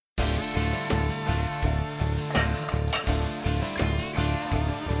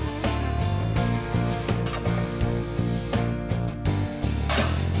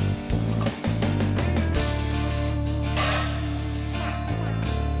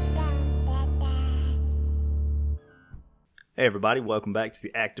Hey everybody, welcome back to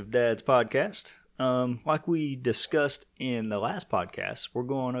the Active Dads podcast. Like we discussed in the last podcast, we're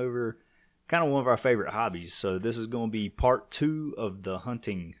going over kind of one of our favorite hobbies. So this is going to be part 2 of the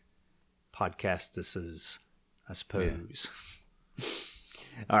hunting podcastuses, I suppose. Yeah.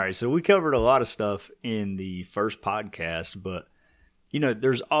 All right, so we covered a lot of stuff in the first podcast, but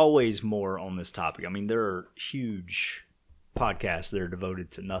there's always more on this topic. I mean, there are huge podcasts that are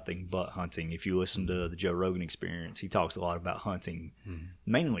devoted to nothing but hunting. If you listen to the Joe Rogan Experience, he talks a lot about hunting,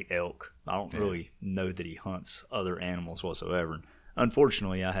 mainly elk. I don't really know that he hunts other animals whatsoever.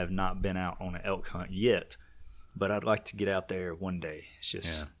 Unfortunately, I have not been out on an elk hunt yet, but I'd like to get out there one day. It's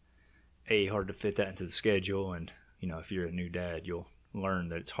just hard to fit that into the schedule, and if you're a new dad, you'll learn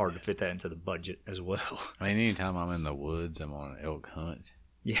that it's hard to fit that into the budget as well. I mean, anytime I'm in the woods, I'm on an elk hunt.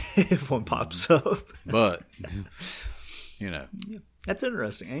 Yeah, if one pops up. But Yeah. That's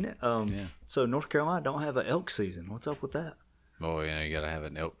interesting, ain't it? So North Carolina don't have an elk season. What's up with that? Well, you got to have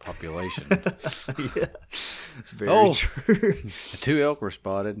an elk population. Yeah, it's very true. 2 elk were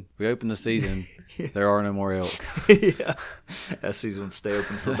spotted. We opened the season. There are no more elk. Yeah, that season would stay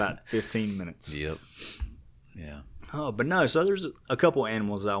open for about 15 minutes. Yep. Yeah. Oh, but no. So there's a couple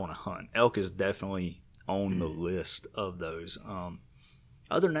animals that I want to hunt. Elk is definitely on the list of those.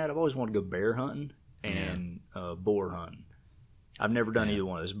 Other than that, I've always wanted to go bear hunting and boar hunting. I've never done either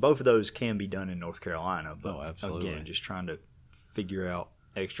one of those. Both of those can be done in North Carolina, but again, just trying to figure out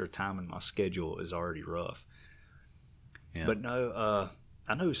extra time in my schedule is already rough. Yeah. But no,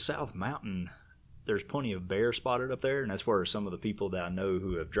 I know South Mountain, there's plenty of bear spotted up there, and that's where some of the people that I know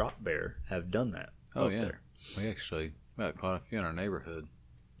who have dropped bear have done that there. We actually got quite a few in our neighborhood.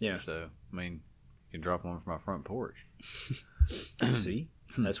 Yeah. So, I mean, you can drop one from my front porch. See?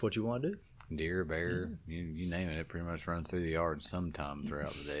 That's what you want to do? Deer, bear, you name it. It pretty much runs through the yard sometime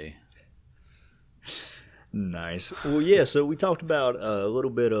throughout the day. Nice. Well, yeah, so we talked about a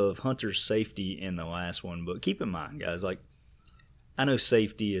little bit of hunter safety in the last one, but keep in mind, guys, I know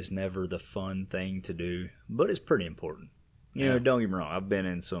safety is never the fun thing to do, but it's pretty important. Don't get me wrong. I've been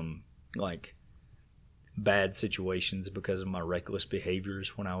in some, bad situations because of my reckless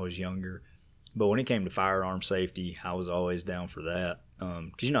behaviors when I was younger. But when it came to firearm safety, I was always down for that.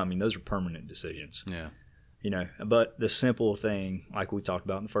 Because, those are permanent decisions. Yeah. But the simple thing, like we talked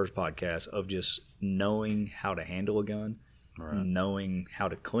about in the first podcast, of just knowing how to handle a gun, knowing how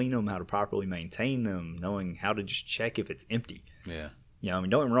to clean them, how to properly maintain them, knowing how to just check if it's empty. Yeah. Don't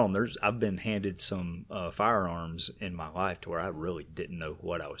get me wrong, I've been handed some firearms in my life to where I really didn't know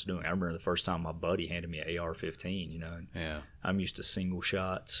what I was doing. I remember the first time my buddy handed me an AR-15, and I'm used to single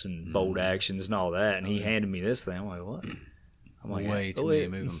shots and bolt actions and all that, and he handed me this thing. I'm like, what? I'm like, way too many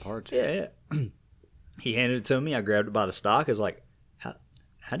moving parts. Yeah. He handed it to me. I grabbed it by the stock. I was like,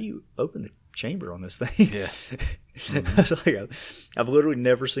 how do you open the chamber on this thing? Yeah. I was like, I've literally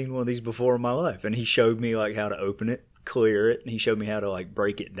never seen one of these before in my life. And he showed me how to open it, clear it, and he showed me how to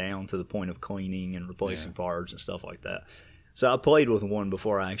break it down to the point of cleaning and replacing parts and stuff like that. So I played with one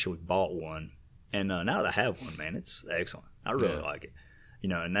before I actually bought one. And now that I have one, man, it's excellent. I really like it.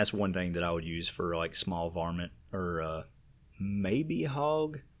 And that's one thing that I would use for small varmint or maybe a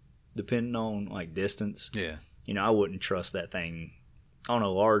hog, depending on distance. Yeah. I wouldn't trust that thing on a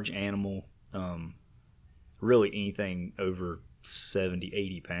large animal. Really anything over 70,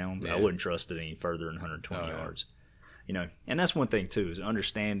 80 pounds, I wouldn't trust it any further than 120 yards. And that's one thing too, is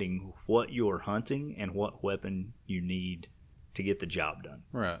understanding what you're hunting and what weapon you need to get the job done.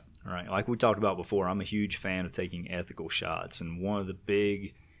 Right. Like we talked about before, I'm a huge fan of taking ethical shots, and one of the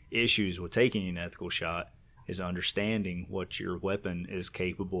big issues with taking an ethical shot is understanding what your weapon is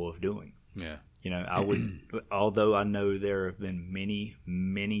capable of doing. Yeah. I would, although I know there have been many,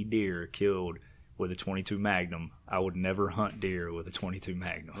 many deer killed with a 22 Magnum, I would never hunt deer with a 22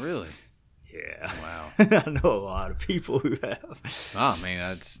 Magnum. Really? Yeah. Wow. I know a lot of people who have. Oh, man,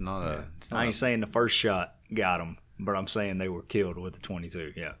 that's not a... I ain't saying the first shot got them, but I'm saying they were killed with a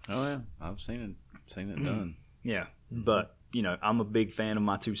 22, yeah. Oh, yeah. I've seen it done. Yeah. But, I'm a big fan of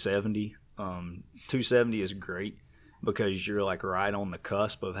my 270. 270 is great because you're right on the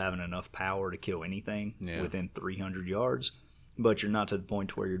cusp of having enough power to kill anything within 300 yards, but you're not to the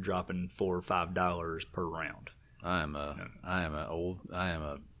point where you're dropping $4 or $5 per round. I am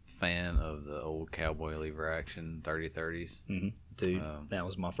a fan of the old cowboy lever action 30-30s. Mm-hmm. Dude, that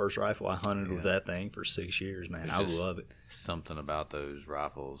was my first rifle. I hunted with that thing for 6 years, man. I love it. Something about those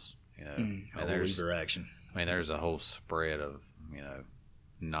rifles, lever action. I mean, there's a whole spread of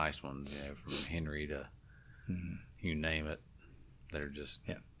nice ones, from Henry to you name it. They're just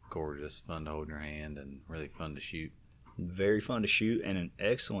gorgeous, fun to hold in your hand, and really fun to shoot. Very fun to shoot, and an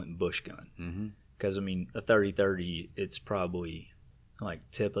excellent bush gun. because I mean a 30-30, it's probably like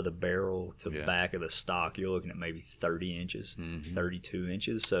tip of the barrel to back of the stock. You're looking at maybe 30 inches, 32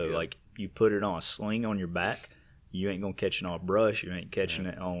 inches. So like you put it on a sling on your back, you ain't gonna catch it on a brush. You ain't catching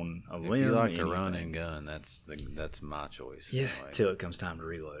it on a limb. If you like to run and gun, that's my choice. Yeah, till it comes time to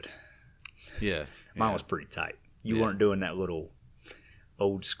reload. Yeah, mine was pretty tight. You weren't doing that little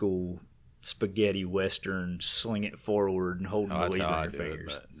old school spaghetti western, sling it forward and holding the lever in your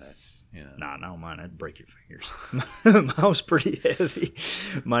fingers. That's no, mine I'd break your fingers. Mine was pretty heavy.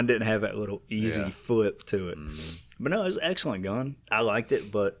 Mine didn't have that little easy flip to it. But no, it was an excellent gun. I liked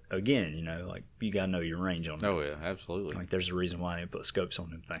it, but again, you know, like you gotta know your range on it. Oh yeah, absolutely. Like there's a reason why they put scopes on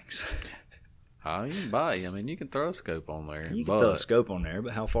them things. You can buy. I mean, you can throw a scope on there. You can throw a scope on there,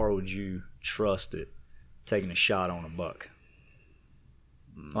 but how far would you trust it taking a shot on a buck?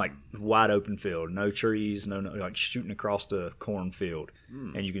 Like wide open field, no trees, no like shooting across the cornfield,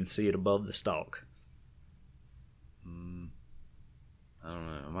 and you can see it above the stalk. I don't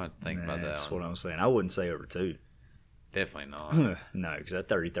know. I might think about that. That's what I'm saying. I wouldn't say over 2. Definitely not. No, because that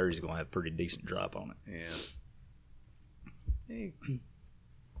 30-30 is going to have a pretty decent drop on it. Yeah.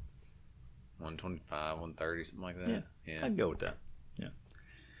 125, 130, something like that. Yeah. I'd go with that. Yeah.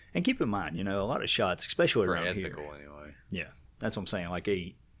 And keep in mind, you know, a lot of shots, especially for around ethical here. Anyway. Yeah. That's what I'm saying. Like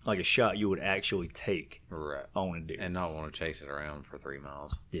a shot you would actually take on a deer. And not want to chase it around for 3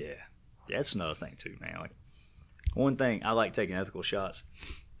 miles. Yeah. That's another thing, too, man. Like, one thing, I like taking ethical shots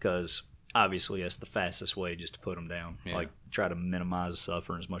because obviously that's the fastest way just to put them down. Yeah. Like, try to minimize the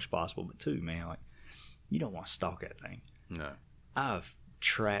suffering as much as possible. But, too, man, like, you don't want to stalk that thing. No. I've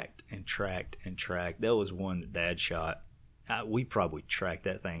tracked and tracked and tracked. There was one that Dad shot. We probably tracked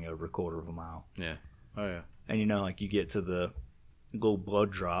that thing over a quarter of a mile. Yeah. Oh, yeah. And, you know, like, you get to the little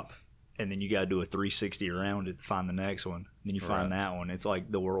blood drop, and then you got to do a 360 around it to find the next one. Then you find that one. It's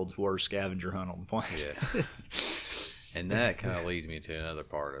like the world's worst scavenger hunt on the planet. Yeah. And that kind of leads me to another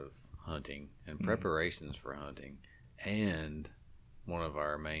part of hunting and preparations for hunting, and one of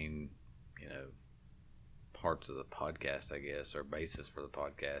our main, you know, parts of the podcast, I guess, or basis for the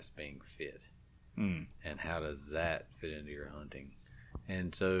podcast being fit. And how does that fit into your hunting?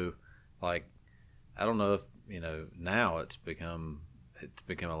 And so, like, I don't know if, you know, now it's become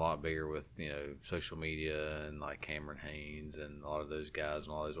a lot bigger with, you know, social media and like Cameron Haynes and a lot of those guys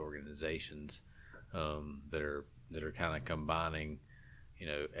and all those organizations that are kind of combining, you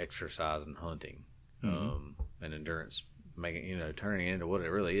know, exercise and hunting and endurance, making, you know, turning it into what it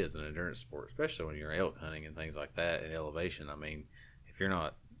really is, an endurance sport, especially when you're elk hunting and things like that and elevation. I mean, if you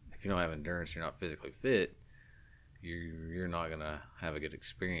don't have endurance, you're not physically fit, you're not going to have a good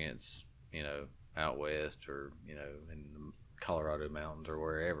experience, you know, out west or, you know, in the Colorado mountains or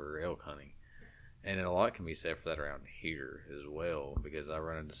wherever elk hunting. And a lot can be said for that around here as well, because I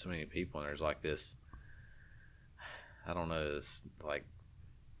run into so many people and there's like this, I don't know, this like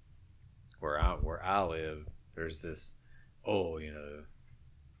where I live, there's this, oh, you know,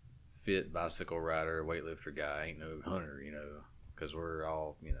 fit bicycle rider, weightlifter guy ain't no hunter, you know, because we're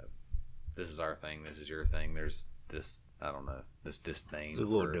all, you know, this is our thing, this is your thing. There's this, I don't know, this disdain. It's a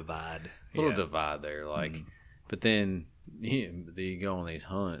little divide. Divide there, like, but then you go on these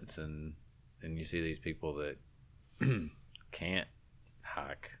hunts and you see these people that can't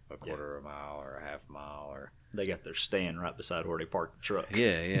hike a quarter of a mile or a half mile, or they got their stand right beside where they park the truck.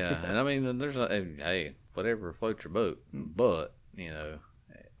 Yeah. And I mean, there's hey, whatever floats your boat, but you know,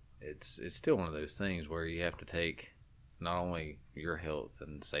 it's still one of those things where you have to take not only your health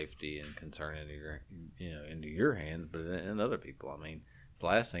and safety and concern into your hands, but in other people. I mean, the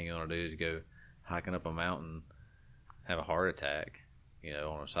last thing you want to do is go hiking up a mountain, have a heart attack, you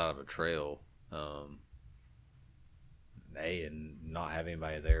know, on the side of a trail, and not have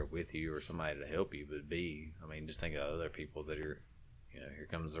anybody there with you or somebody to help you, but B, I mean, just think of other people that are, you know, here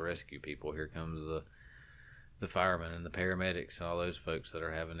comes the rescue people, here comes the firemen and the paramedics and all those folks that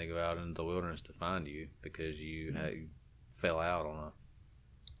are having to go out into the wilderness to find you because you fell out on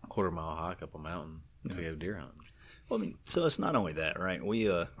a quarter-mile hike up a mountain to go deer hunting. Well, I mean, so it's not only that, right? We,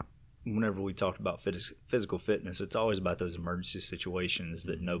 whenever we talked about physical fitness, it's always about those emergency situations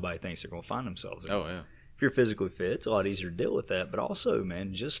that nobody thinks they're going to find themselves in. Oh, yeah. If you're physically fit, it's a lot easier to deal with that. But also,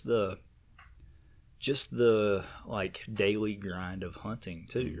 man, just the like daily grind of hunting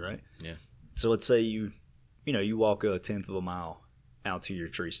too, right? Yeah. So let's say you walk a 1/10 of a mile out to your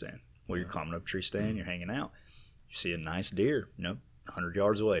tree stand. Well, you're climbing up a tree stand, you're hanging out. You see a nice deer, 100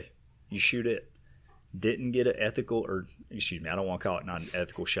 yards away. You shoot it. Didn't get an ethical, or excuse me, I don't want to call it not an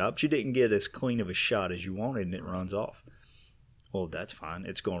ethical shot, but you didn't get as clean of a shot as you wanted and it runs off. Well, that's fine.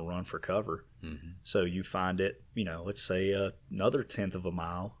 It's going to run for cover. Mm-hmm. So you find it, let's say another 1/10 of a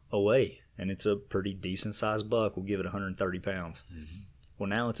mile away. and it's a pretty decent sized buck. We'll give it 130 pounds. Mm-hmm. Well,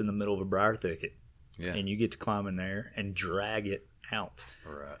 now it's in the middle of a briar thicket, Yeah. and you get to climb in there and drag it out.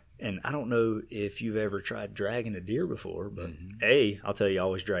 Right. And I don't know if you've ever tried dragging a deer before, but Mm-hmm. I'll tell you, I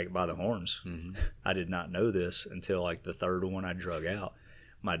always drag it by the horns. Mm-hmm. I did not know this until like the third one I drug out.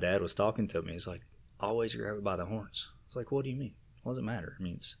 My dad was talking to me. He's like, always grab it by the horns. It's like, what do you mean? What does it matter? I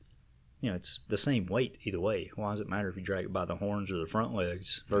mean, it's the same weight either way. Why does it matter if you drag it by the horns or the front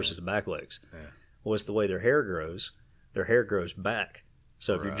legs versus the back legs? Yeah. Well, it's the way their hair grows. Their hair grows back.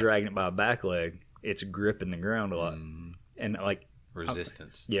 So if you're Right. dragging it by a back leg, it's gripping the ground a lot. Mm-hmm. And like,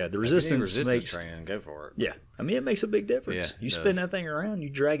 Resistance. yeah, the If you need resistance makes training. Go for it. yeah, I mean, it makes a big difference. Yeah, You it spin does. that thing around, you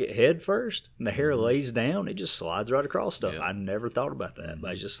drag it head first, and the hair lays down, it just slides right across stuff. Yep. I never thought about that,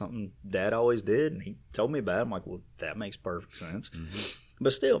 but it's just something Dad always did, and he told me about it. I'm like, well, that makes perfect sense. Mm-hmm.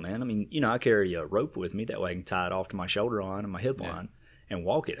 But still, man, I mean, I carry a rope with me, that way I can tie it off to my shoulder line and my hip Yeah. line and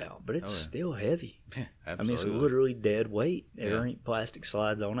walk it out, but it's Oh, yeah. still heavy. Yeah, I absolutely. mean, it's literally dead weight. There Yeah. ain't plastic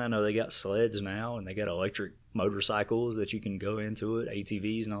slides on it. I know they got sleds now, and they got electric motorcycles that you can go into it,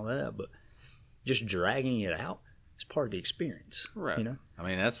 ATVs and all that, but just dragging it out is part of the experience. Right. You know? I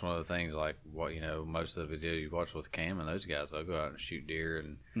mean, that's one of the things. Like what most of the videos you watch with Cam and those guys, they'll go out and shoot deer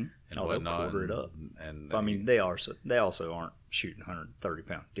and Oh, they'll whatnot. quarter it up. And But, I mean, they also aren't shooting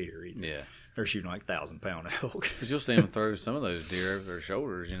 130-pound deer either. yeah. They're shooting like 1,000-pound elk. Because you'll see them throw some of those deer over their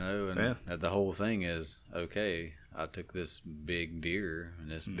shoulders, and Yeah. the whole thing is, okay, I took this big deer,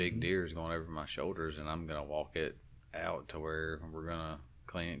 and this big deer is going over my shoulders, and I'm going to walk it out to where we're going to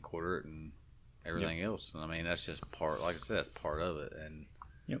clean it, quarter it, and everything else. And I mean, that's just part, like I said, that's part of it. And,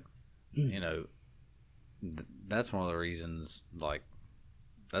 that's one of the reasons, like,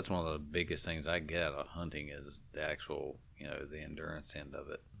 that's one of the biggest things I get out of hunting is the actual, the endurance end of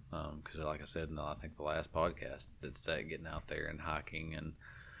it. Because, like I said in I think the last podcast, it's that getting out there and hiking and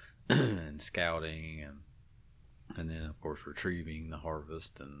and scouting and then of course retrieving the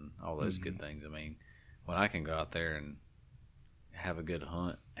harvest and all those good things. I mean, when I can go out there and have a good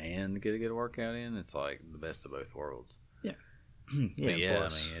hunt and get a good workout in, it's like the best of both worlds. Yeah. But yeah,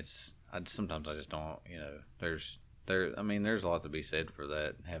 plus, I mean, sometimes I just don't. There's a lot to be said for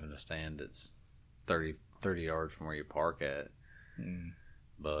that. Having a stand that's 30 yards from where you park at.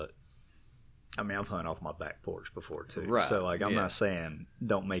 But I mean, I've hunted off my back porch before too. Right, So, like, I'm yeah. not saying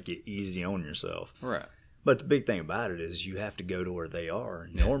don't make it easy on yourself. right, But the big thing about it is you have to go to where they are.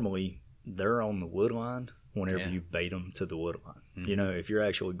 Yeah. Normally, they're on the wood line whenever Yeah. you bait them to the wood line. Mhm. If you're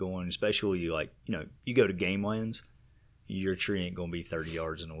actually going, especially you go to game lands, your tree ain't going to be 30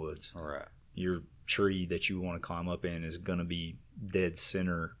 yards in the woods. right, Your tree that you want to climb up in is going to be dead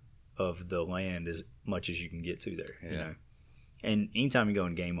center of the land as much as you can get to there. Yeah. And anytime you go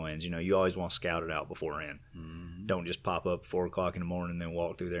in game lands, you always want to scout it out beforehand. mm-hmm. Don't just pop up 4 o'clock in the morning and then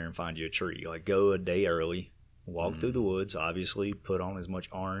walk through there and find you a tree. Like, go a day early, walk through the woods, obviously put on as much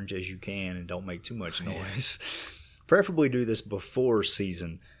orange as you can and don't make too much noise. Preferably do this before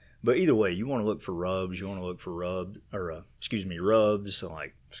season. But either way, you want to look for rubs. You want to look for rubs, so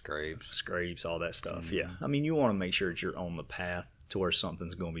like scrapes, all that stuff. Mm-hmm. Yeah. I mean, you want to make sure that you're on the path to where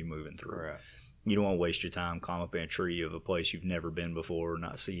something's going to be moving through. Right. You don't want to waste your time, climb up in a tree of a place you've never been before,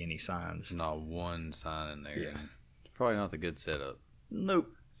 not see any signs. Not one sign in there. Yeah. It's probably not the good setup.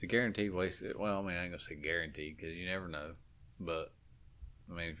 Nope. It's a guaranteed waste. Well, I mean, I ain't gonna say guaranteed because you never know. But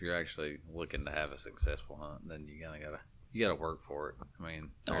I mean, if you're actually looking to have a successful hunt, then you gotta work for it. I mean,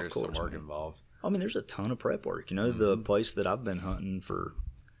 Oh, of there's course, some work man. involved. I mean, there's a ton of prep work. The Mm-hmm. place that I've been hunting for,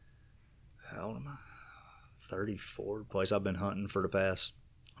 how old am I? 34. The place I've been hunting for the past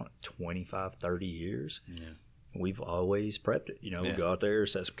 25, 30 years. Yeah. We've always prepped it. Yeah. We'll go out there,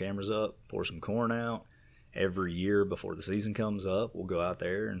 set some cameras up, pour some corn out. Every year before the season comes up, we'll go out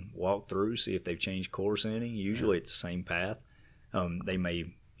there and walk through, see if they've changed course any. Usually it's the same path. They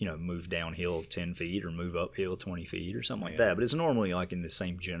may, move downhill 10 feet or move uphill 20 feet or something like that. But it's normally like in the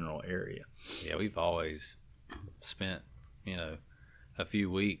same general area. Yeah, we've always spent, a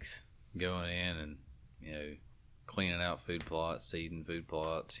few weeks going in and, cleaning out food plots, seeding food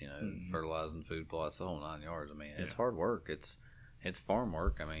plots, fertilizing food plots, the whole 9 yards. I mean, it's hard work. It's farm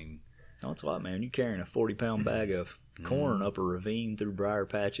work. I mean, Oh, it's a lot, man. You're carrying a 40-pound bag of corn up a ravine through briar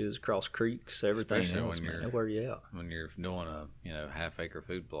patches, across creeks, everything Especially else, when man. you're- They'll wear you out. when you're doing a half-acre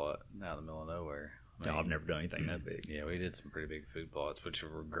food plot out in the middle of nowhere. I No, mean, I've never done anything that big. Yeah, we did some pretty big food plots, which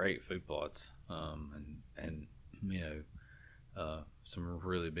were great food plots, and some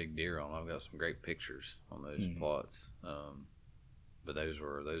really big deer on them. I've got some great pictures on those plots. But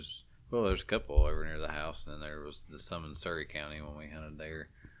there's a couple over near the house, and then there was some in Surrey County when we hunted there.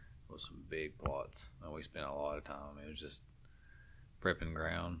 With some big plots, and we spent a lot of time. It was just prepping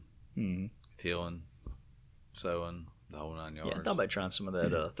ground, Mm-hmm. tilling, sowing, the whole 9 yards. Yeah, I thought about trying some of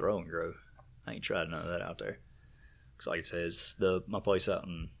that throw and grow. I ain't tried none of that out there. Because like I said, it's my place out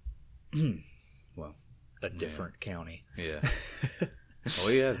in, well, a different county. Yeah. Well,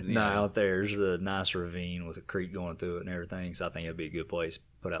 we have, out there's the nice ravine with a creek going through it and everything. So I think it'd be a good place to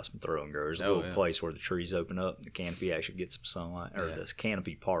put out some throw and grow. There's a little place where the trees open up and the canopy actually gets some sunlight, or the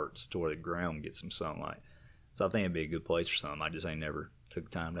canopy parts to where the ground gets some sunlight. So I think it'd be a good place for some. I just ain't never took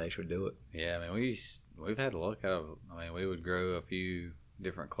time to actually do it. Yeah, I mean, we've had a look out of. I mean, we would grow a few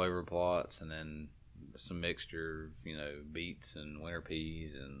different clover plots and then some mixture, beets and winter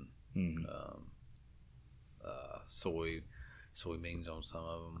peas and soybeans on some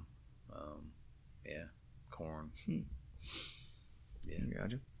of them. Corn. Yeah,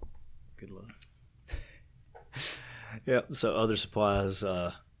 gotcha. Good luck. Yeah. So other supplies.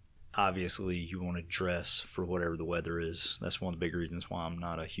 Obviously, you want to dress for whatever the weather is. That's one of the big reasons why I'm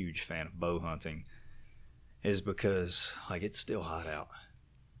not a huge fan of bow hunting, is because it's still hot out.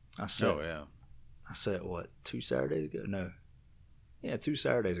 I said what, 2 Saturdays ago? No. Yeah, 2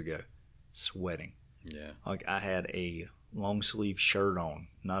 Saturdays ago. Sweating. Yeah. I had a long sleeve shirt on,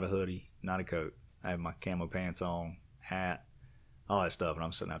 not a hoodie, not a coat. I had my camo pants on, hat, all that stuff, and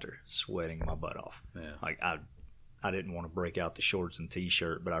I'm sitting out there sweating my butt off. Yeah. I didn't want to break out the shorts and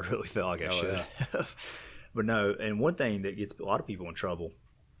t-shirt, but I really felt like I should have. But no, and one thing that gets a lot of people in trouble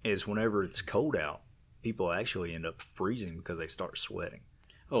is whenever it's cold out, people actually end up freezing because they start sweating.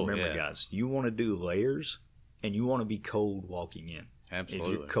 Remember, guys, you want to do layers, and you want to be cold walking in.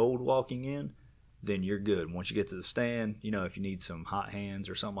 Absolutely. If you're cold walking in, then you're good. Once you get to the stand, if you need some hot hands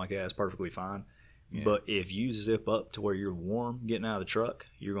or something like that, it's perfectly fine. Yeah. But if you zip up to where you're warm getting out of the truck,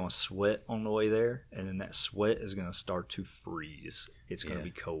 you're going to sweat on the way there, and then that sweat is going to start to freeze. It's going to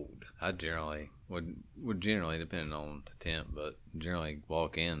be cold. I generally would depending on the temp, but generally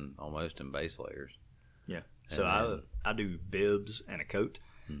walk in almost in base layers. Yeah. So I do bibs and a coat.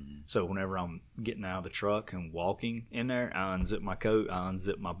 Mm-hmm. So whenever I'm getting out of the truck and walking in there, I unzip my coat, I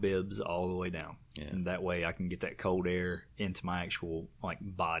unzip my bibs all the way down. Yeah. And that way I can get that cold air into my actual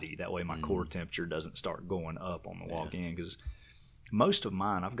body. That way my core temperature doesn't start going up on the walk in. Because most of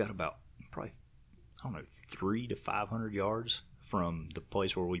mine, I've got about probably, 300 to 500 yards from the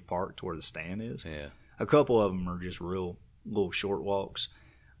place where we park to where the stand is. Yeah. A couple of them are just real little short walks,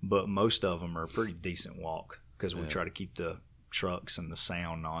 but most of them are a pretty decent walk because we try to keep the trucks and the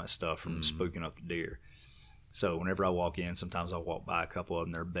sound and all that stuff from spooking up the deer. So whenever I walk in, sometimes I'll walk by a couple of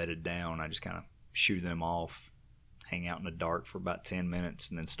them, they're bedded down. I just kind of shoo them off, hang out in the dark for about 10 minutes,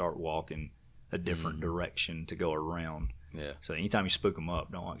 and then start walking a different direction to go around. Yeah. So anytime you spook them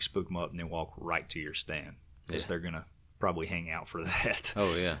up, don't spook them up and then walk right to your stand because they're going to probably hang out for that.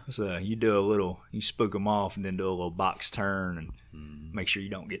 Oh, yeah. So you spook them off and then do a little box turn and make sure you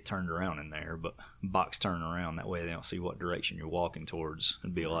don't get turned around in there, but box turn around. That way they don't see what direction you're walking towards.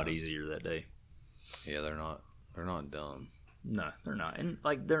 It'd be a lot easier that day. Yeah, they're not dumb. No, they're not. And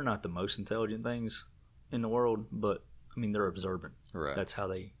they're not the most intelligent things in the world, but they're observant. Right. That's how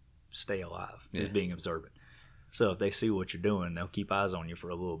they stay alive, is being observant. So if they see what you're doing, they'll keep eyes on you for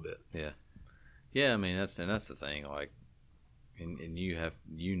a little bit. Yeah. Yeah, that's the thing. And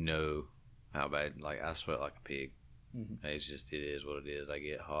you know how bad. I sweat like a pig. Mm-hmm. It is what it is. I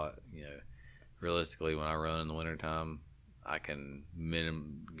get hot. Realistically, when I run in the wintertime, I can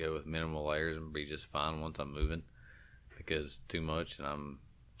go with minimal layers and be just fine once I'm moving, because too much and I'm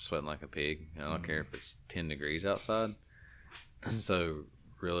sweating like a pig. I don't care if it's 10 degrees outside. So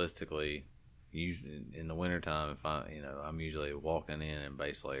realistically, usually in the wintertime, if I'm usually walking in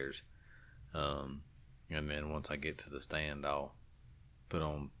base layers. And then once I get to the stand, I'll put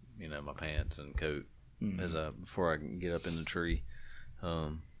on, my pants and coat before I can get up in the tree.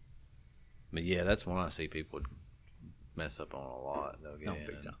 But yeah, that's when I see people mess up on a lot. They'll get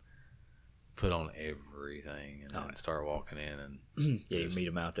in and put on everything and then start walking in and you meet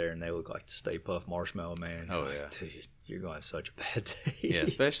them out there and they look like the Stay Puft Marshmallow Man. Oh yeah, dude, you're going to have such a bad day. Yeah,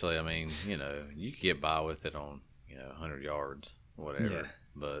 especially you can get by with it on 100 yards, whatever. Yeah.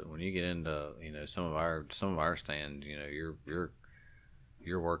 But when you get into some of our stands,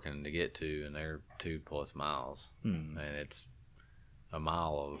 you're working to get to, and they're 2+ miles, and it's a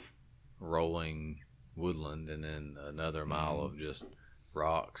mile of rolling woodland, and then another mile of just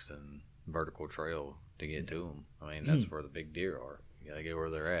rocks and vertical trail to get to them. That's where the big deer are. You gotta get where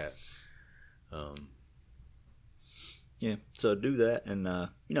they're at. Yeah, so do that, and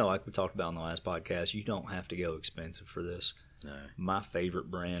like we talked about in the last podcast, you don't have to go expensive for this. No. My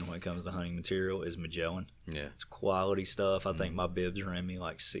favorite brand when it comes to hunting material is Magellan. Yeah, it's quality stuff. I think my bibs ran me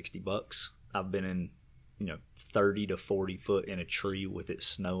like $60. I've been in, 30 to 40 foot in a tree with it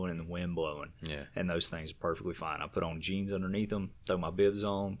snowing and the wind blowing. Yeah. And those things are perfectly fine. I put on jeans underneath them, throw my bibs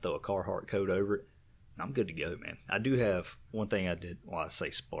on, throw a Carhartt coat over it. I'm good to go, man. I do have one thing I did. Well, I say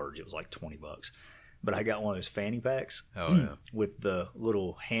splurge. It was like $20. But I got one of those fanny packs with the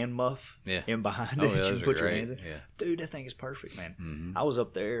little hand muff in behind it. You can put your hands in. Yeah. Dude, that thing is perfect, man. Mm-hmm. I was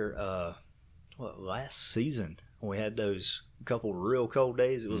up there last season when we had those couple real cold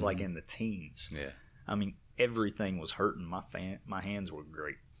days. It was like in the teens. Yeah. I mean, everything was hurting. My hands were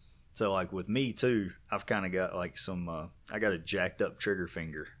great. So, like, with me, too, I've kind of got, like, I got a jacked up trigger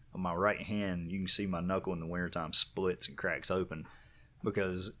finger. On my right hand, you can see my knuckle in the wintertime splits and cracks open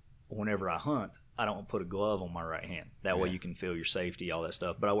because whenever I hunt, I don't put a glove on my right hand. That way you can feel your safety, all that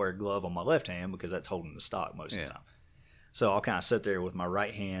stuff. But I wear a glove on my left hand because that's holding the stock most of the time. So I'll kind of sit there with my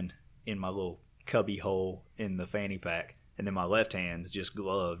right hand in my little cubby hole in the fanny pack, and then my left hand's just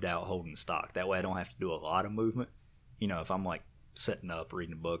gloved out holding the stock. That way I don't have to do a lot of movement. If I'm like setting up,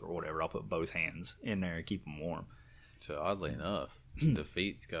 reading a book or whatever, I'll put both hands in there and keep them warm. So oddly enough,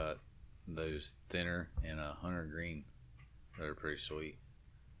 Defeat's got those thinner and a hunter green that are pretty sweet.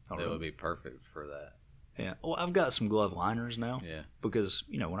 Oh, that really? would be perfect for that. Yeah. Well, I've got some glove liners now. Yeah. Because,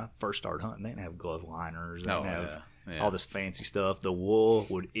 when I first started hunting, they didn't have glove liners. They didn't have Yeah. all this fancy stuff. The wool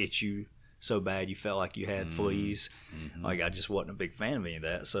would itch you so bad you felt like you had fleas. Mm-hmm. Like, I just wasn't a big fan of any of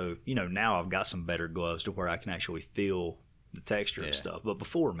that. So, now I've got some better gloves to where I can actually feel the texture of stuff. But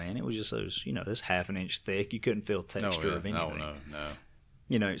before, man, it was just those, this half an inch thick. You couldn't feel texture of anything.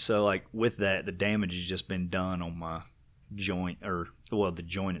 No. So, like, with that, the damage has just been done on my joint, the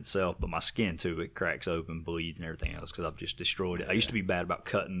joint itself, but my skin, too. It cracks open, bleeds, and everything else because I've just destroyed it. I used to be bad about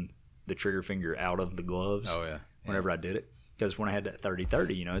cutting the trigger finger out of the gloves whenever I did it. Because when I had that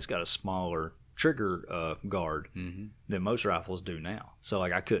 30-30, it's got a smaller trigger guard than most rifles do now. So,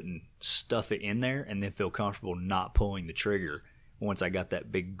 like, I couldn't stuff it in there and then feel comfortable not pulling the trigger once I got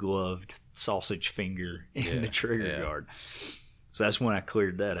that big gloved sausage finger in the trigger guard. So that's when I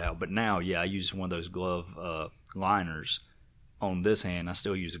cleared that out. But now, I use one of those glove liners on this hand. I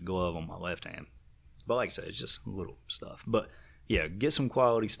still use a glove on my left hand. But like I said, it's just little stuff. But, get some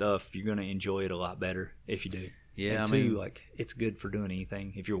quality stuff. You're going to enjoy it a lot better if you do. Yeah, And like, it's good for doing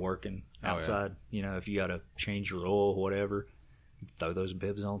anything. If you're working outside, if you got to change your oil, whatever, throw those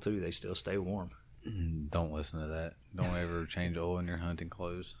bibs on too. They still stay warm. Don't listen to that. Don't ever change oil in your hunting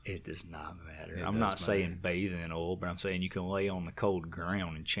clothes. It does not matter. I'm not saying bathe in oil, but I'm saying you can lay on the cold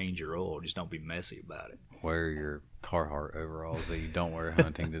ground and change your oil. Just don't be messy about it. Wear your Carhartt overalls that you don't wear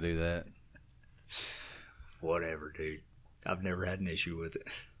hunting to do that. Whatever, dude. I've never had an issue with it.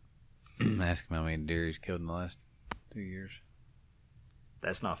 Ask him how many deer he's killed in the last 2 years.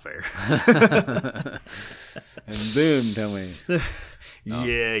 That's not fair. And then tell me.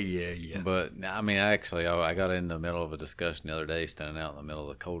 Yeah. But I got in the middle of a discussion the other day, standing out in the middle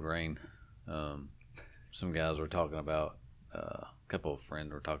of the cold rain. Some guys were talking about, a couple of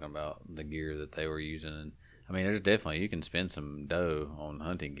friends were talking about the gear that they were using. And there's definitely, you can spend some dough on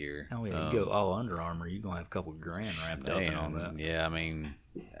hunting gear. Oh, yeah. You go all Under Armour, you're going to have a couple grand wrapped up in all that. Yeah,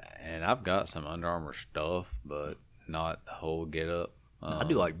 and I've got some Under Armour stuff, but not the whole get up. I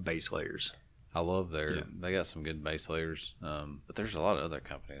do like base layers. I love they got some good base layers. But there's a lot of other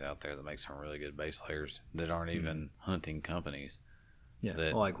companies out there that make some really good base layers that aren't even hunting companies.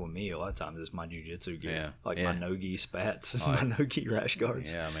 Yeah, like with me, a lot of times it's my jiu-jitsu gear. My no-gi spats, my no-gi rash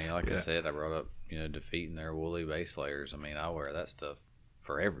guards. Yeah, I said, I brought up, Defeating their woolly base layers. I wear that stuff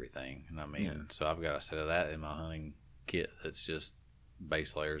for everything. And so I've got a set of that in my hunting kit that's just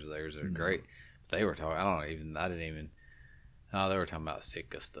base layers of theirs that are great. But they were talking, they were talking about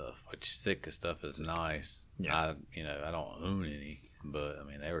Sitka stuff, which Sitka stuff is nice. Yeah. I don't own any, but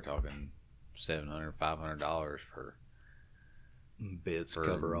they were talking $700, $500 for bibs,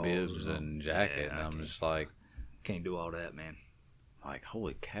 coveralls, bibs and jacket, and I'm just like, can't do all that, man. Like,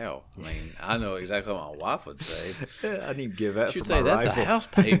 holy cow! I know exactly what my wife would say. I didn't give that. She'd for say my that's rifle. A house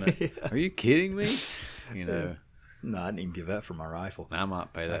payment. Are you kidding me? No, I didn't even give that for my rifle. I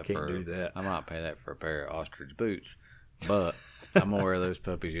might pay that. I can't do that. I might pay that for a pair of ostrich boots, but I'm gonna wear those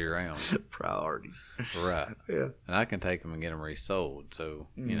puppies year round. Priorities, right? Yeah, and I can take them and get them resold. So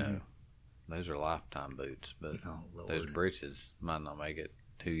those are lifetime boots, but those breeches might not make it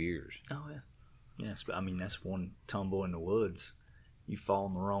 2 years. Oh yeah, yes. But that's one tumble in the woods. You fall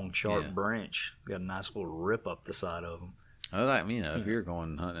on the wrong sharp branch, got a nice little rip up the side of them. If you're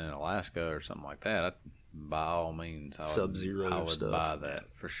going hunting in Alaska or something like that, by all means, Sub-Zero I would stuff. buy that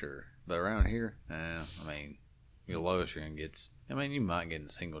for sure. But around here, your lowest you're gonna get. You might get in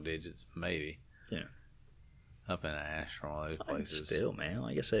single digits, maybe. Yeah. up in Ash or one of those places. Still, man,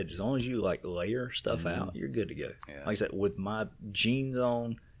 like I said, as long as you like layer stuff out, you're good to go. Yeah. Like I said, with my jeans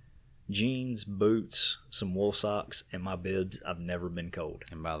on, jeans, boots, some wool socks, and my bibs, I've never been cold.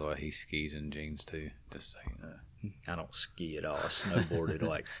 And by the way, he skis in jeans too, just so you know. I don't ski at all. I snowboarded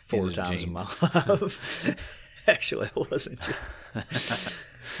like 4 his times in jeans. my life. Actually, I wasn't.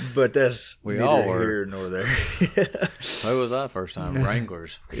 But that's We neither all were. here nor there. Where was I first time?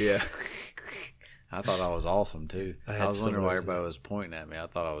 Wranglers. Yeah. I thought I was awesome too. I I had was some wondering of why those. everybody was pointing at me. I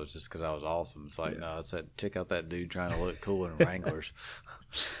thought I was just because I was awesome. It's like, no, it's that check out that dude trying to look cool in Wranglers.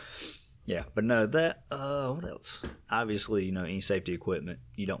 Yeah, but no, that, what else? Obviously, any safety equipment,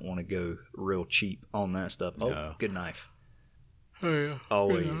 you don't want to go real cheap on that stuff. Oh, No. good knife.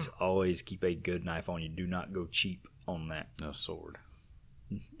 Oh yeah, Always keep a good knife on you. Do not go cheap on that. no sword.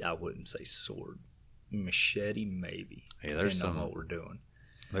 I wouldn't say sword. Machete, maybe. Yeah, there's depending on some what we're doing.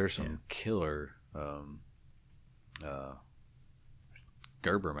 There's some killer.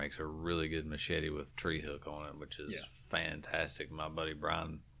 Gerber makes a really good machete with tree hook on it, which is fantastic. My buddy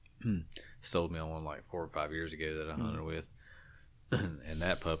Brian sold me on one like 4 or 5 years ago that I hunted with, and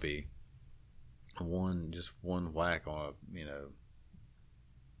that puppy, one whack on a,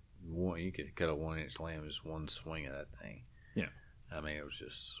 you could cut a 1-inch limb, just one swing of that thing. Yeah. I mean, it was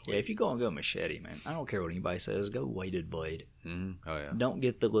just sweet. Yeah, if you're going to go machete, man, I don't care what anybody says. Go weighted blade. Mm-hmm. Oh, yeah. Don't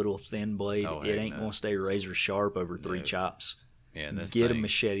get the little thin blade. Oh, it heck ain't no. going to stay razor sharp over 3 No. chops. Yeah, and this Get a thing,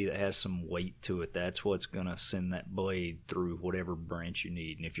 machete that has some weight to it. That's what's going to send that blade through whatever branch you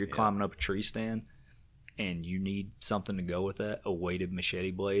need. And if you're climbing up a tree stand and you need something to go with that, a weighted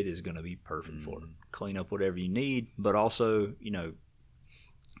machete blade is going to be perfect for it. Clean up whatever you need. But also,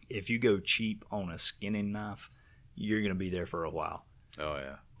 if you go cheap on a skinning knife, you're going to be there for a while. Oh,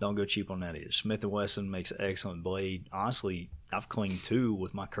 yeah. Don't go cheap on that either. Smith & Wesson makes an excellent blade. Honestly, I've cleaned 2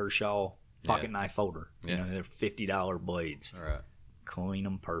 with my Kershaw pocket knife folder. Yeah. They're $50 blades. All right. Clean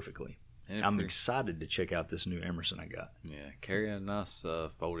them perfectly. And I'm if excited to check out this new Emerson I got. Yeah, carry a nice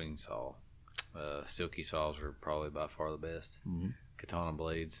folding saw. Silky saws are probably by far the best. Mm-hmm. Katana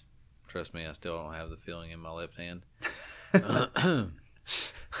blades. Trust me, I still don't have the feeling in my left hand.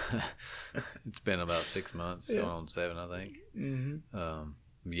 It's been about 6 months, going on 7, I think. Mm-hmm.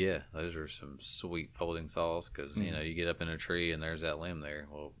 Yeah, those are some sweet folding saws because, you get up in a tree and there's that limb there.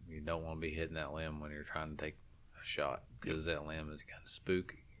 Well, you don't want to be hitting that limb when you're trying to take a shot because that limb is going to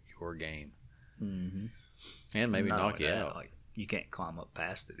spook your game. Mm-hmm. And maybe Not knock only you that, out. Like, you can't climb up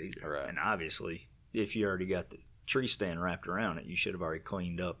past it either. Right. And obviously, if you already got the tree stand wrapped around it, you should have already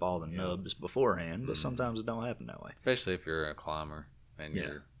cleaned up all the nubs beforehand. But sometimes it don't happen that way. Especially if you're a climber and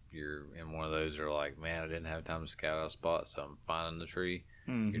you're in one of those that are like, man, I didn't have time to scout out a spot, so I'm finding the tree.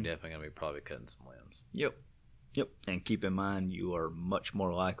 Mm-hmm. You're definitely going to be probably cutting some limbs. Yep. And keep in mind, you are much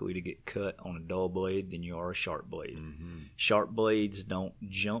more likely to get cut on a dull blade than you are a sharp blade. Mm-hmm. Sharp blades don't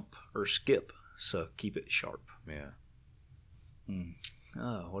jump or skip, so keep it sharp. Yeah.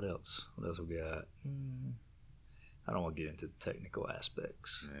 Oh, what else? What else we got? I don't want to get into the technical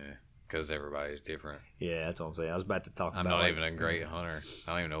aspects. Yeah. Because everybody's different. Yeah, that's what I'm saying. I was about to talk I'm about. not even a great hunter.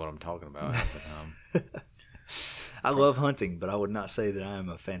 I don't even know what I'm talking about half the time. I love hunting, but I would not say that I am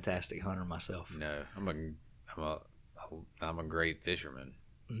a fantastic hunter myself. No, I'm a great fisherman.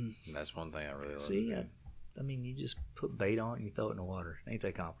 Mhm. That's one thing I really love. See, to do. I mean, you just put bait on it and you throw it in the water. It ain't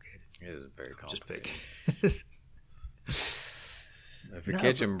that complicated. It is very Just complicated. pick. If you're No,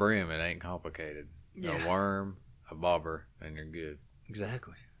 catching brim, it ain't complicated. Yeah. A worm, a bobber, and you're good.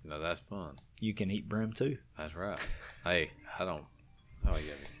 Exactly. No, that's fun. You can eat brim too. That's right. Hey, I don't. Oh, you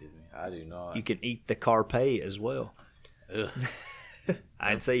gotta be kidding me. I do not. You can eat the carpe as well. Ugh. I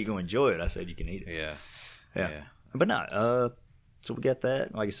didn't say you're going to enjoy it. I said you can eat it. Yeah. But no, so we got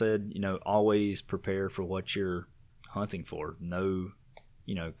that. Like I said, always prepare for what you're hunting for. Know,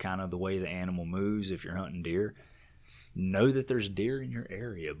 kind of the way the animal moves if you're hunting deer. Know that there's deer in your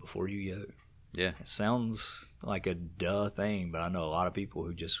area before you go. Yeah. It sounds like a duh thing, but I know a lot of people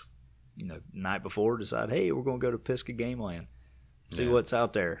who just, night before decide, hey, we're going to go to Pisgah Game Land. See what's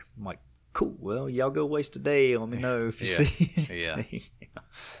out there. I'm like, cool. Well, y'all go waste a day. Let me know if you see anything.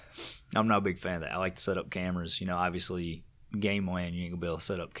 I'm not a big fan of that. I like to set up cameras. Obviously, Game Land, you ain't going to be able to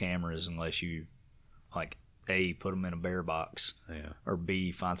set up cameras unless you, like, A, put them in a bear box, or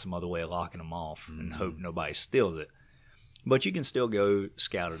B, find some other way of locking them off and hope nobody steals it. But you can still go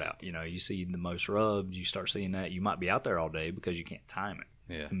scout it out. You see the most rubs, you start seeing that. You might be out there all day because you can't time it.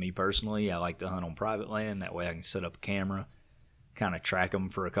 Yeah. And me personally, I like to hunt on private land. That way I can set up a camera, kind of track them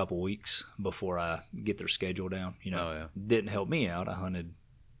for a couple weeks before I get their schedule down. Didn't help me out. I hunted,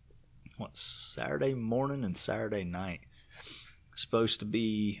 Saturday morning and Saturday night. Supposed to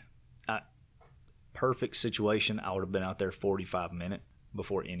be, perfect situation, I would have been out there 45 minutes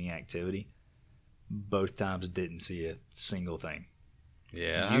before any activity. Both times didn't see a single thing.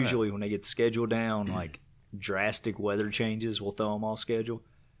 Yeah. Usually when they get the schedule down, like drastic weather changes will throw them off schedule.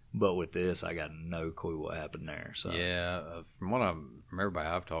 But with this, I got no clue what happened there. So yeah, from what from everybody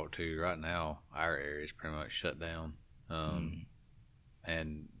I've talked to right now, our area is pretty much shut down.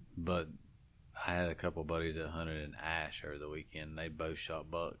 But I had a couple of buddies that hunted in Ash over the weekend. They both shot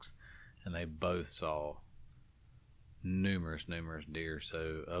bucks, and they both saw numerous deer.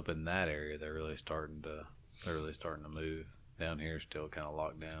 So up in that area, they're really starting to move. Down here, still kind of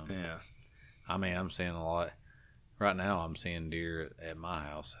locked down. Yeah. I mean, I'm seeing a lot. Right now, I'm seeing deer at my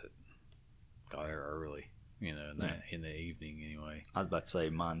house that got there early, in the evening anyway. I was about to say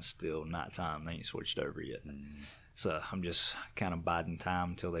mine's still nighttime. They ain't switched over yet. So I'm just kind of biding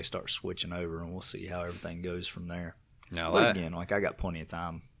time until they start switching over, and we'll see how everything goes from there. Now, but again, I got plenty of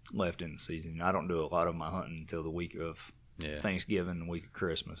time left in the season. I don't do a lot of my hunting until the week of Thanksgiving, the week of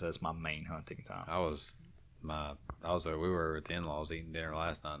Christmas. That's my main hunting time. We were at the in-laws eating dinner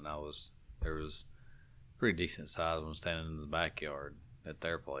last night, and there was pretty decent size one standing in the backyard at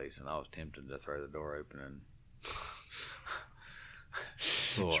their place, and I was tempted to throw the door open and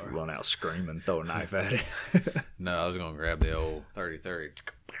just run out screaming, throw a knife at it. No, I was going to grab the old 30-30.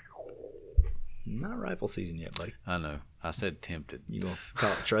 Not rifle season yet, buddy. I know. I said tempted. You going to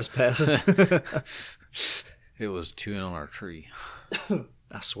call it trespassing? It was chewing on our tree.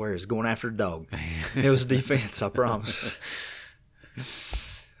 I swear, it's going after the dog. It was defense, I promise.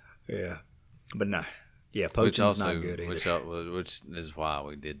 Yeah. But no. Yeah, poaching's not good either. Which is why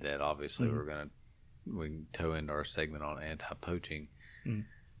we did that. Obviously, we can toe into our segment on anti-poaching.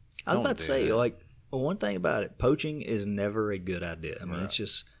 I was about to say, one thing about it, poaching is never a good idea. I mean, it's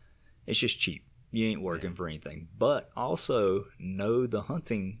just cheap. You ain't working for anything. But also know the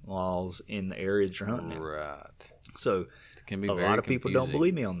hunting laws in the area that you're hunting in. Right. So it can be a lot of people don't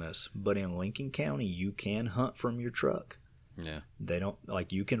believe me on this, but in Lincoln County, you can hunt from your truck. Yeah. They don't,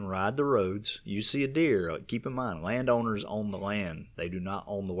 you can ride the roads. You see a deer, keep in mind, landowners own the land. They do not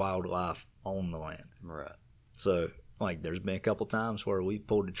own the wildlife on the land. Right. So, there's been a couple times where we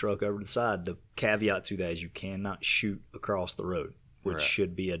pulled the truck over to the side. The caveat to that is you cannot shoot across the road, which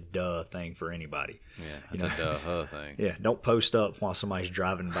should be a duh thing for anybody. Yeah, it's a duh thing. Yeah, don't post up while somebody's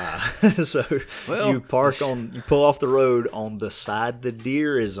driving by. So you pull off the road on the side the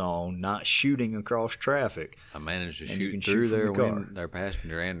deer is on, not shooting across traffic. I managed to shoot through their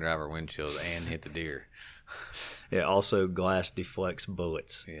passenger and driver windshields and hit the deer. Yeah, also glass deflects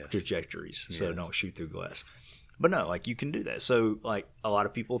bullets trajectories, so don't shoot through glass. But no, you can do that. So, a lot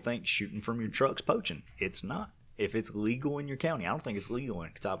of people think shooting from your truck's poaching. It's not. If it's legal in your county, I don't think it's legal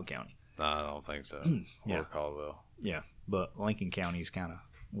in Catawba County. I don't think so. Or Caldwell. Yeah, but Lincoln County's kind of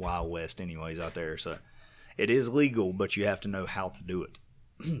Wild West anyways out there. So it is legal, but you have to know how to do it.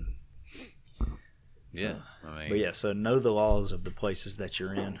 Yeah. So know the laws of the places that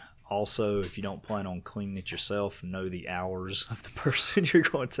you're in. Also, if you don't plan on cleaning it yourself, know the hours of the person you're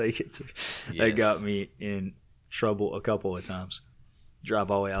going to take it to. Yes. They got me in trouble a couple of times. Drive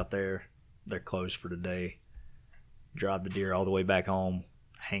all the way out there. They're closed for the day. Drive the deer all the way back home.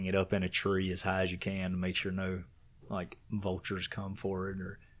 Hang it up in a tree as high as you can to make sure no vultures come for it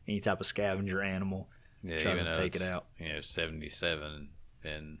or any type of scavenger animal tries to take it out. 77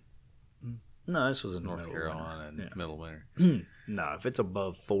 and no, this was in North Carolina in middle winter. No, if it's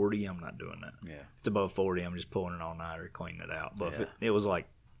above 40, I'm not doing that. Yeah, if it's above 40, I'm just pulling it all night or cleaning it out. But if it was I'd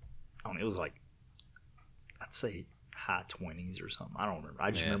say high 20s or something. I don't remember. I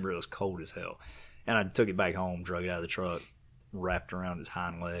just remember it was cold as hell. And I took it back home, drug it out of the truck, wrapped around his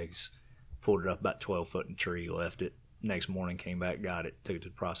hind legs, pulled it up about 12 foot in the tree, left it. Next morning, came back, got it, took it to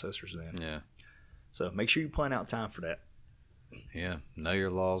the processors then. Yeah. So make sure you plan out time for that. Yeah. Know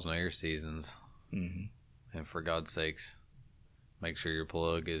your laws, know your seasons. Mm-hmm. And for God's sakes, make sure your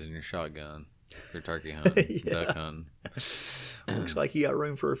plug is in your shotgun. If you're turkey hunting, duck hunting. Looks like you got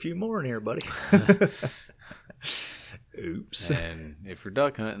room for a few more in here, buddy. Oops. And if you're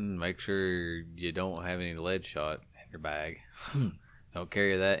duck hunting, make sure you don't have any lead shot in your bag. Don't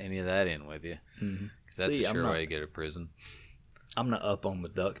carry any of that in with you. Because that's a sure way to get to prison. I'm not up on the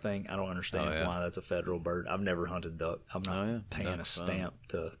duck thing. I don't understand why that's a federal bird. I've never hunted duck. I'm not paying a stamp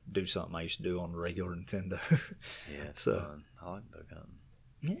to do something I used to do on the regular Nintendo. Yeah, it's fun. I like duck hunting.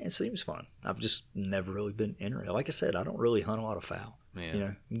 Yeah, it seems fun. I've just never really been interested. Like I said, I don't really hunt a lot of fowl.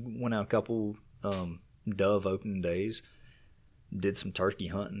 Yeah. Went out a couple dove opening days. Did some turkey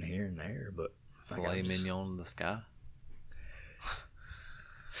hunting here and there, but filet mignon in the sky.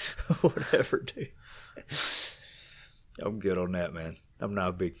 Whatever, dude. I'm good on that, man. I'm not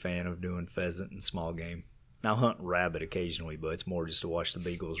a big fan of doing pheasant and small game. I'll hunt rabbit occasionally, but it's more just to watch the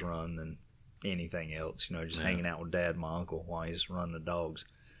beagles run than anything else. Just hanging out with Dad and my uncle while he's running the dogs.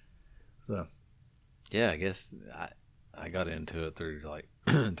 So, yeah, I guess I got into it through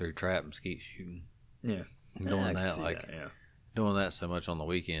through trap and skeet shooting. Yeah, doing doing that so much on the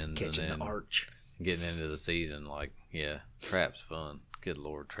weekends, catching and then the arch, getting into the season. Trap's fun. Good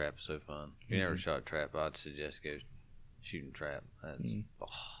Lord, trap's so fun. If you never shot trap, I'd suggest go shooting trap. That's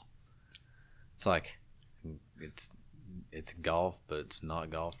it's like it's golf, but it's not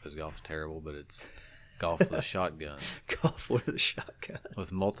golf because golf's terrible. But it's golf with a shotgun. Golf with a shotgun.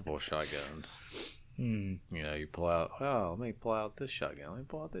 With multiple shotguns. You pull out. Oh, let me pull out this shotgun. Let me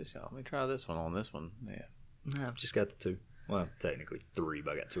pull out this shot. Let me try this one on this one. Yeah. Nah, I've just got the 2. Well, technically 3,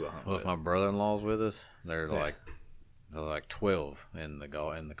 but I got 2 at home. Well, if my brother-in-law's with us, they're like 12 in the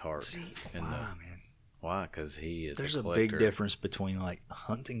cart. See, why, man? Why? Because he is. There's a big difference between like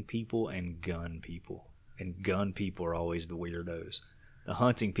hunting people and gun people. And gun people are always the weirdos. The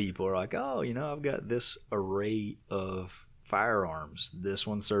hunting people are like, oh, I've got this array of firearms. This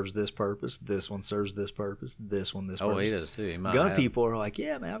one serves this purpose. This one serves this purpose. This one this purpose. Oh, he does too. Gun people are like,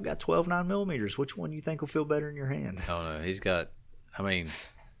 yeah, man, I've got 12 9mm. Which one you think will feel better in your hand? Oh, no. He's got,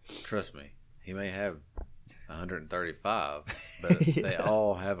 trust me, he may have 135, but they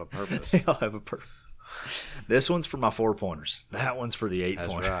all have a purpose. They all have a purpose. This one's for my 4-pointers. That one's for the 8-pointers.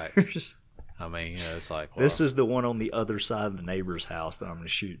 That's right. It's like... Well, this is the one on the other side of the neighbor's house that I'm going to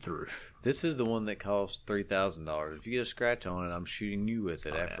shoot through. This is the one that costs $3,000. If you get a scratch on it, I'm shooting you with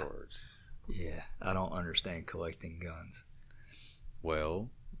it afterwards. Yeah, I don't understand collecting guns. Well,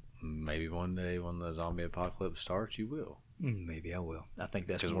 maybe one day when the zombie apocalypse starts, you will. Maybe I will. I think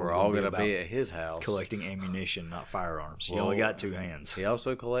that's because we're all going to be at his house. Collecting ammunition, not firearms. You only got 2 hands. He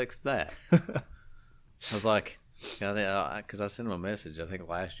also collects that. I was like... because I sent him a message, I think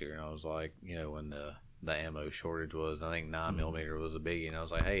last year, and I was like, when the ammo shortage was, I think 9mm was a biggie, and I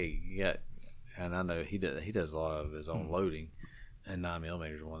was like, hey, you got, and I know he does a lot of his own loading, and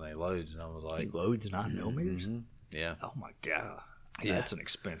 9mm are when they loads, and I was like, he loads 9mm? Yeah. Oh my god, that's an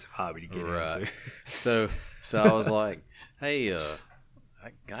expensive hobby to get into. So I was like, hey,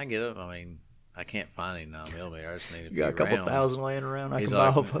 I get up. I can't find any 9mm. I just need a few got a couple rounds. thousand laying around. He's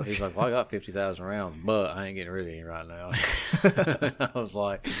like, well, I got 50,000 rounds, but I ain't getting rid of any right now. I was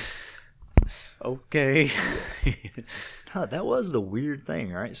like, okay. That was the weird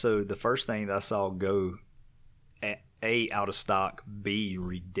thing, right? So the first thing that I saw go A, out of stock, B,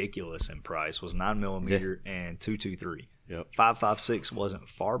 ridiculous in price was 9mm and 223. Yep. 5.56 wasn't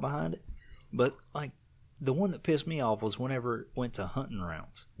far behind it, but like the one that pissed me off was whenever it went to hunting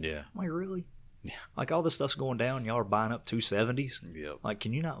rounds. Yeah. I'm like, really? Yeah. Like all this stuff's going down, y'all are buying up 270s. Yep. Like,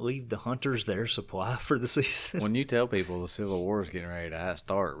 can you not leave the hunters their supply for the season? When you tell people the Civil War is getting ready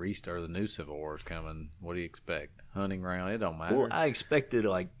to restart, the new Civil War is coming, what do you expect? Hunting round? It don't matter. Well, I expected,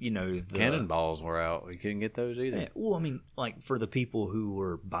 the cannonballs were out. We couldn't get those either. Yeah, well, for the people who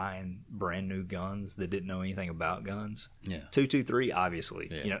were buying brand new guns that didn't know anything about guns. Yeah. 223, obviously.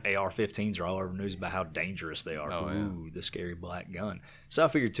 Yeah. AR-15s are all over news about how dangerous they are. The scary black gun. So I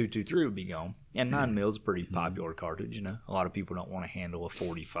figured 223 would be gone. And 9mm is a pretty popular cartridge, A lot of people don't want to handle a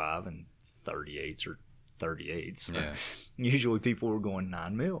 45 and 38s or 38s. Yeah. Usually people were going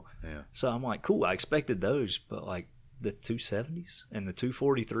 9mm. Yeah. So I'm like, cool, I expected those, but the 270s and the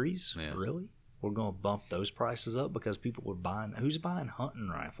 243s, really? We're going to bump those prices up because people were who's buying hunting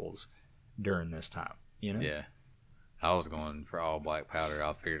rifles during this time, Yeah. I was going for all black powder.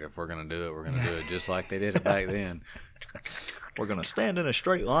 I figured if we're going to do it, we're going to do it just like they did it back then. We're going to stand in a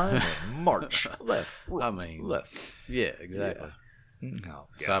straight line and march left, right, left. Yeah, exactly. Yeah. Oh,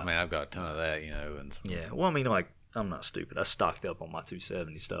 so, I've got a ton of that, and yeah. Well, I'm not stupid. I stocked up on my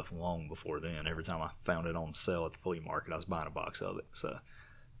 270 stuff long before then. Every time I found it on sale at the flea market, I was buying a box of it. So,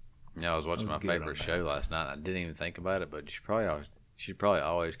 I was watching my favorite show last night. I didn't even think about it, but you should probably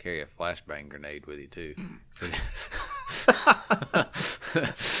always carry a flashbang grenade with you too. I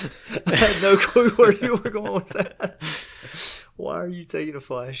had no clue where you were going with that. Why are you taking a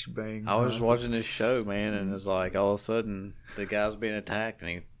flashbang? I was watching this show, man, and it's like all of a sudden the guy's being attacked, and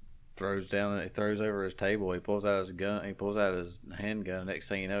he throws over his table. He pulls out his gun. He pulls out his handgun. Next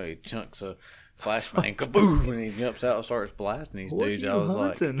thing you know, he chunks a flashbang, kaboom, and he jumps out and starts blasting these dudes. I was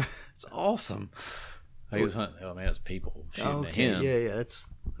hunting? Like, it's awesome. He was hunting. Oh man, it's people shooting at him. Yeah. That's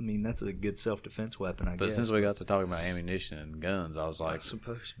a good self-defense weapon, I guess. But since we got to talking about ammunition and guns, I was like,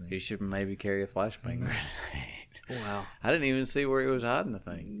 he should maybe carry a flashbang grenade. Wow. I didn't even see where he was hiding the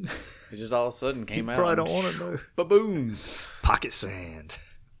thing. It just all of a sudden came out. Probably don't want to know. Ba-boom. Pocket sand.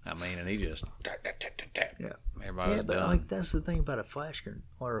 I mean, and he just Yeah. Everybody was but done. like that's the thing about a flashbang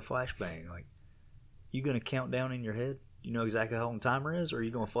or a flashbang. Like, you gonna count down in your head? You know exactly how long the timer is, or are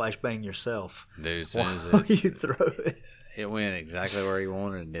you gonna flashbang yourself Dude, as soon as while you throw it? it went exactly where he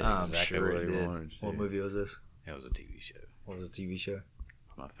wanted and did I'm exactly sure what it he did. wanted. What movie was this? It was a TV show. What was the TV show?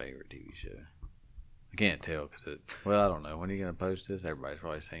 My favorite TV show. I can't tell because well, I don't know. When are you going to post this? Everybody's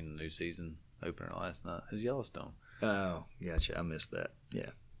probably seen the new season opener last night. It's Yellowstone. Oh, gotcha. I missed that. Yeah,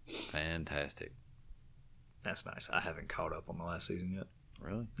 Fantastic. that's nice. I haven't caught up on the last season yet.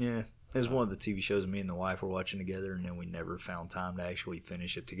 Really? Yeah, it's one of the TV shows me and the wife were watching together, and then we never found time to actually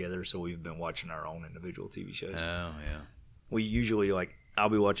finish it together. So we've been watching our own individual TV shows. Oh, yeah. We usually I'll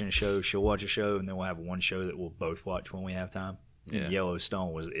be watching a show, she'll watch a show, and then we'll have one show that we'll both watch when we have time. Yeah. And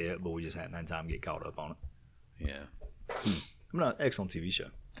Yellowstone was it, but we just hadn't had time to get caught up on it. Yeah. Excellent TV show.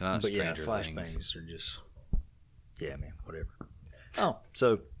 Tonight's But yeah, Stranger flashbangs Things. are just, yeah, man, whatever. Oh,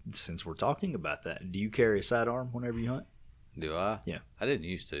 so since we're talking about that, do you carry a sidearm whenever you hunt? Do I? Yeah. I didn't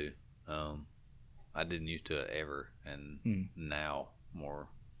used to. I didn't used to it ever, and now more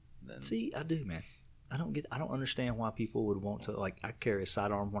than. See, I do, man. I don't understand why people would want to, I carry a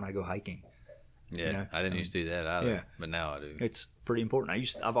sidearm when I go hiking. Yeah, you know? I didn't used to do that either. Yeah. But now I do. It's pretty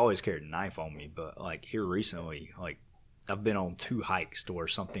important. I've always carried a knife on me, but here recently, I've been on 2 hikes to where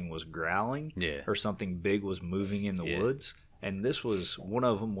something was growling Yeah. or something big was moving in the Yeah. woods. And this was, one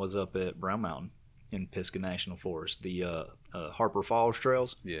of them was up at Brown Mountain in Pisgah National Forest, the Harper Falls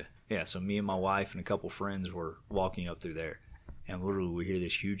trails. Yeah. Yeah, so me and my wife and a couple friends were walking up through there. And literally we hear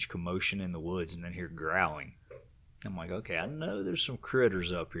this huge commotion in the woods and then hear growling. I'm like, okay, I know there's some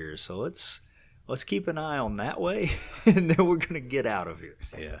critters up here, so let's keep an eye on that way, and then we're going to get out of here.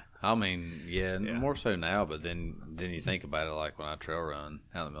 Yeah. I mean, yeah, Yeah. more so now, but then you think about it, like when I trail run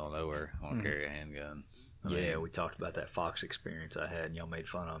out in the middle of nowhere, I want to carry a handgun. Yeah, we talked about that fox experience I had, and y'all made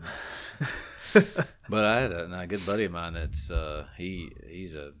fun of me. But I had a good buddy of mine that's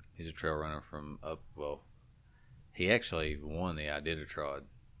he's a trail runner from he actually won the Iditarod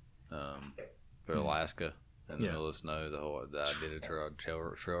for Alaska in the middle of the snow, the Iditarod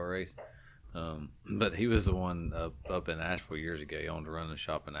trail race. But he was the one up in Asheville years ago. He owned a running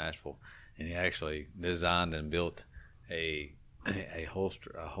shop in Asheville, and he actually designed and built a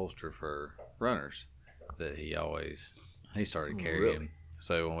holster for runners that he started carrying. Really?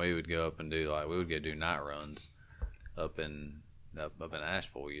 So when we would go up and do we would go do night runs up in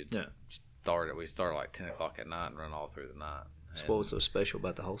Asheville, we start at 10 o'clock at night and run all through the night. So what was so special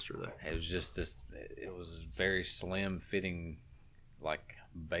about the holster there? It was just it was very slim fitting, like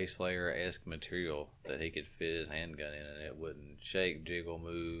base layer-esque material that he could fit his handgun in, and it wouldn't shake, jiggle,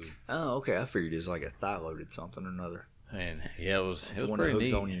 move. Oh, okay. I figured it's like a thigh-loaded something or another. And yeah, it was The one pretty that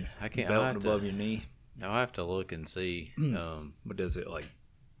hooks neat. on your I can't belt and above your knee. I'll have to look and see. But does it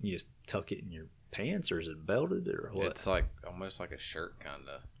you just tuck it in your pants, or is it belted, or what? It's like almost like a shirt kind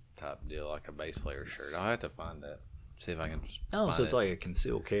of type deal, like a base layer shirt. I'll have to find that. See if I can. Oh, so find it's it. like a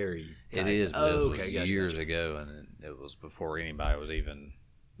concealed carry. It type. is. But Oh, it was okay. Gotcha, years gotcha. ago, and it was before anybody was even.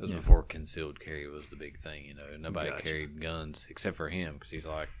 It was Yeah. before concealed carry was the big thing. You know, nobody Gotcha. carried guns except for him because he's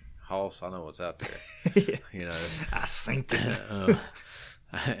like, Hoss, I know what's out there. Yeah. You know. I synced it.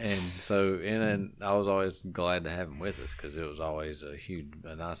 And so, and I was always glad to have him with us because it was always a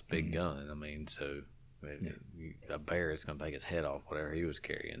nice big gun. I mean, so a bear is going to take his head off, whatever he was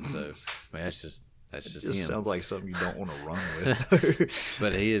carrying. So, I mean, that's just It him. just sounds like something you don't want to run with.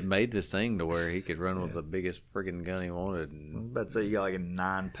 But he had made this thing to where he could run with the biggest freaking gun he wanted. I was And about to say you got like a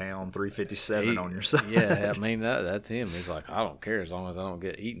 9-pound 357 on your side. Yeah, I mean that's him. He's like, I don't care as long as I don't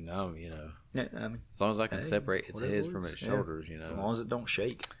get eaten. Yeah, I mean, As long as I can separate its whatever head works. from its Yeah. shoulders. as long as it don't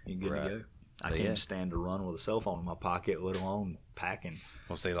shake, you're good Right. to go. I But can't yeah. stand to run with a cell phone in my pocket, let alone packing.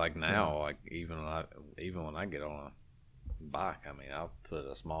 Well, see, like now, like even when I get on a bike, I mean, I'll put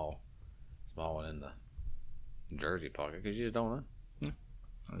a small one in the jersey pocket because you just don't know.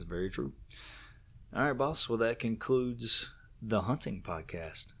 That's very true. All right, boss. Well, that concludes the hunting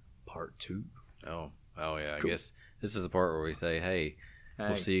podcast, part 2. Oh yeah. Cool. I guess this is the part where we say, hey,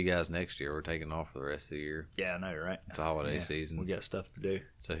 we'll Hey. see you guys next year. We're taking off for the rest of the year. Yeah, I know, right? It's a holiday Yeah, season. We got stuff to do.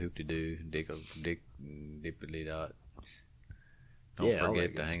 So hoop-de-doo, dippity-dot. Don't Yeah, all that forget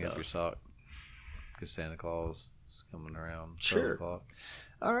to good hang up stuff. your sock because Santa Claus is coming around. Sure. 12 o'clock.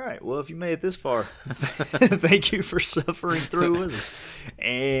 All right. Well, if you made it this far, thank you for suffering through with us.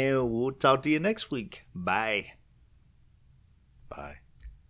 And we'll talk to you next week. Bye.